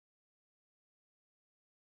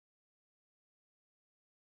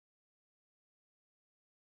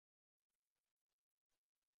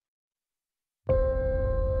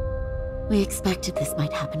We expected this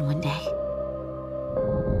might happen one day.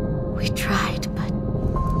 We tried, but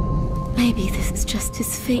maybe this is just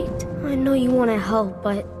his fate. I know you want to help,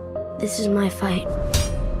 but this is my fight.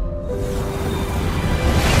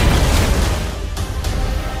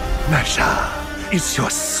 ZHA is your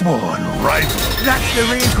sworn rival. That's the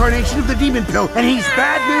reincarnation of the demon pill, and he's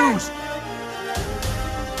bad news!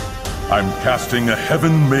 I'm casting a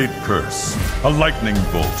heaven-made curse, a lightning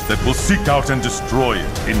bolt that will seek out and destroy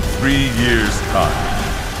it in 3 years' time.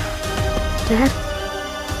 Dad?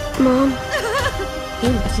 Mom?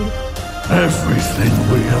 Thank you. Everything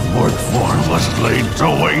we have worked for was laid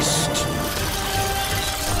to waste.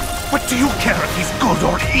 What do you care if he's good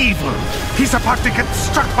or evil? He's about to get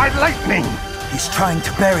struck by lightning! He's trying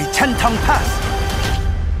to bury Ten-Tongue Pass.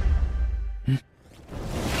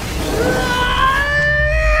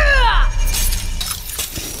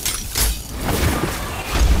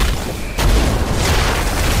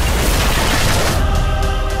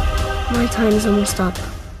 My time's almost up.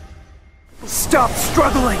 Stop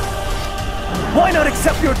struggling! Why not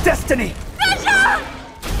accept your destiny? ZHA!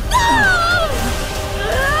 No!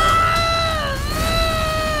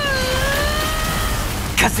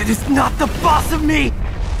 Because it is not the boss of me!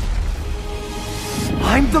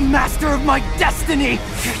 I'm the master of my destiny!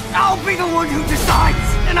 I'll be the one who decides,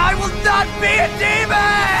 and I will not be a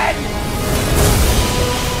demon!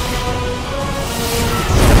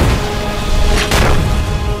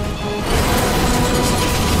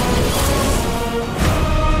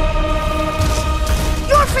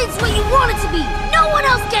 Your fate's what you want it to be! No one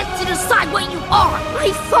else gets to decide what you are!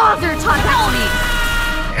 My father taught that to me!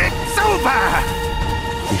 It's over!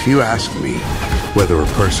 If you ask me whether a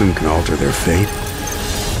person can alter their fate,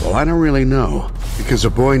 well, I don't really know, because a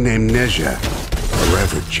boy named ZHA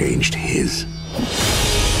forever changed his.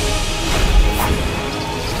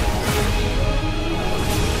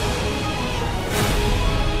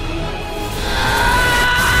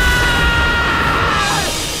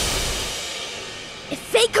 If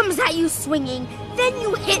fate comes at you swinging, then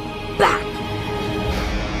you hit back!